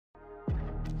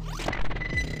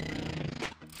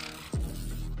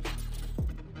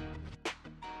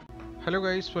Hello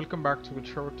guys, welcome back to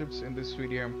Shower Tips. In this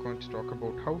video I'm going to talk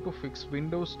about how to fix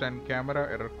Windows 10 camera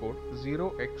error code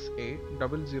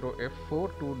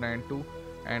 0XA00F4292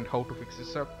 and how to fix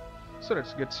this up. So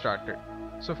let's get started.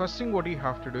 So first thing what you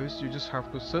have to do is you just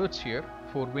have to search here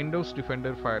for Windows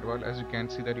Defender Firewall. As you can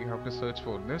see that you have to search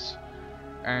for this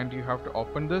and you have to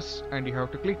open this and you have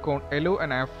to click on Allow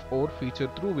an app or feature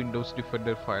through Windows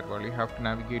Defender Firewall. You have to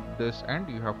navigate this and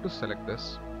you have to select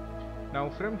this. Now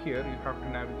from here you have to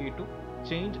navigate to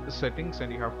change settings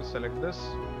and you have to select this,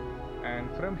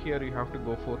 and from here you have to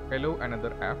go for allow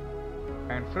another app,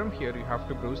 and from here you have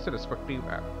to browse the respective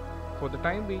app. For the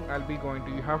time being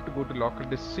you have to go to local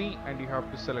disk C and you have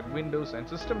to select Windows and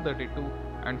System32,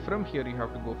 and from here you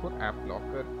have to go for app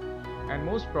locker, and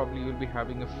most probably you will be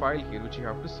having a file here which you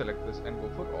have to select this and go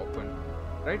for open.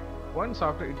 Right, once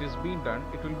after it is being done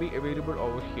it will be available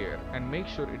over here, and make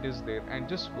sure it is there and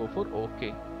just go for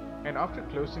OK. And after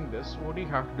closing this, what you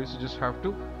have to do is you just have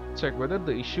to check whether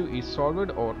the issue is solved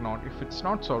or not. If it's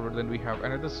not solved, then we have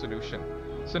another solution.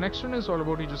 So next one is all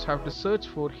about, you just have to search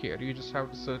for here, you just have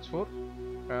to search for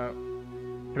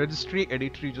registry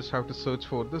editor. You just have to search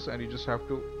for this and you just have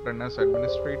to run as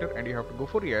administrator and you have to go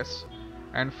for yes,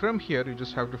 and from here you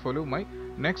just have to follow my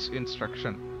next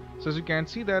instruction. So as you can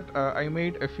see that I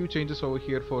made a few changes over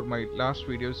here for my last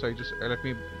video, so I just let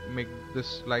me make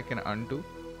this like an undo.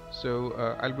 So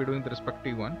I'll be doing the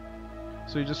respective one.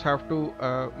 So you just have to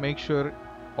make sure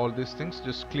all these things,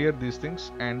 just clear these things,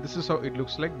 and this is how it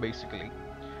looks like basically.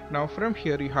 Now from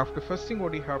here you have to, first thing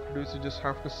what you have to do is you just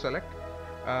have to select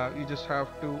the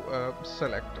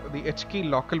H key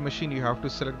local machine. You have to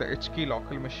select the H key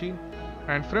local machine,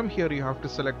 and from here you have to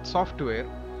select software,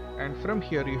 and from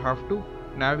here you have to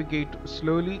navigate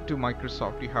slowly to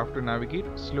Microsoft. You have to navigate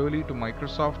slowly to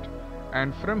Microsoft,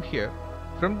 and from here,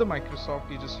 from the Microsoft,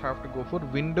 you just have to go for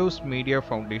Windows Media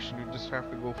Foundation. You just have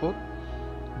to go for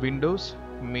Windows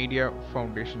Media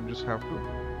Foundation. You just have to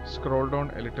scroll down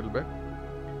a little bit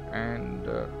and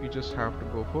you just have to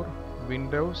go for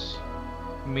Windows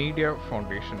Media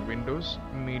Foundation. Windows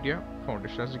Media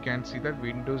Foundation. As you can see that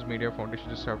Windows Media Foundation,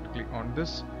 just have to click on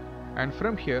this, and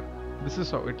from here this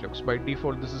is how it looks. By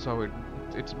default this is how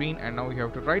it's been, and now you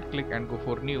have to right click and go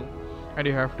for new, and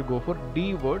you have to go for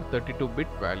dword 32-bit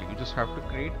value. You just have to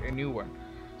create a new one.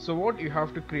 So what you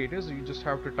have to create is you just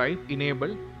have to type enable,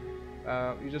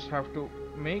 you just have to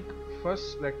make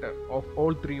first letter of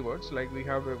all three words. Like we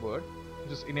have a word,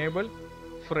 just enable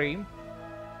frame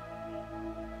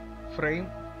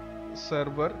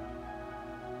server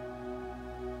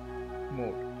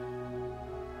mode.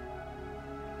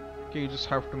 Okay, you just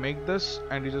have to make this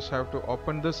and you just have to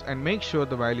open this and make sure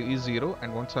the value is 0,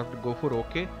 and once I have to go for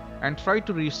OK and try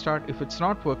to restart. If it's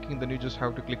not working, then you just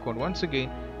have to click on once again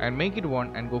and make it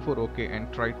 1 and go for OK and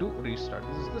try to restart.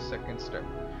 This is the second step.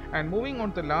 And moving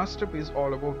on, the last step is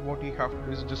all about what you have to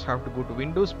do is you just have to go to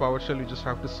Windows PowerShell. You just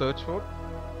have to search for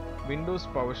Windows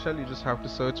PowerShell. You just have to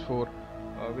search for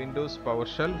Windows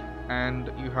PowerShell,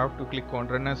 and you have to click on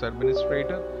run as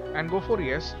administrator and go for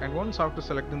yes. And once after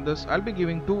selecting this, I'll be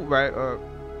giving two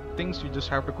things. You just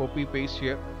have to copy paste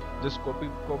here, just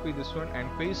copy this one and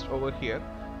paste over here,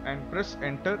 and press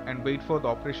enter and wait for the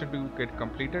operation to get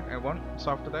completed. And once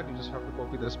after that, you just have to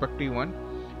copy the respective one.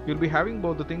 You'll be having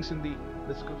both the things in the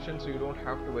description, so you don't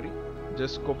have to worry.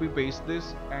 Just copy paste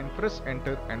this and press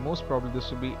enter, and most probably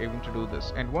this will be able to do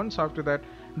this. And once after that,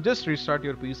 just restart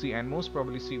your PC and most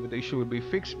probably see if the issue will be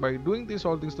fixed. By doing these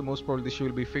all things, the most probably the issue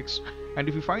will be fixed. And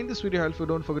if you find this video helpful,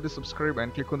 don't forget to subscribe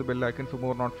and click on the bell icon for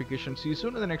more notifications. See you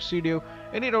soon in the next video.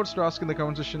 Any doubts to ask in the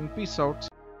comment section. Peace out.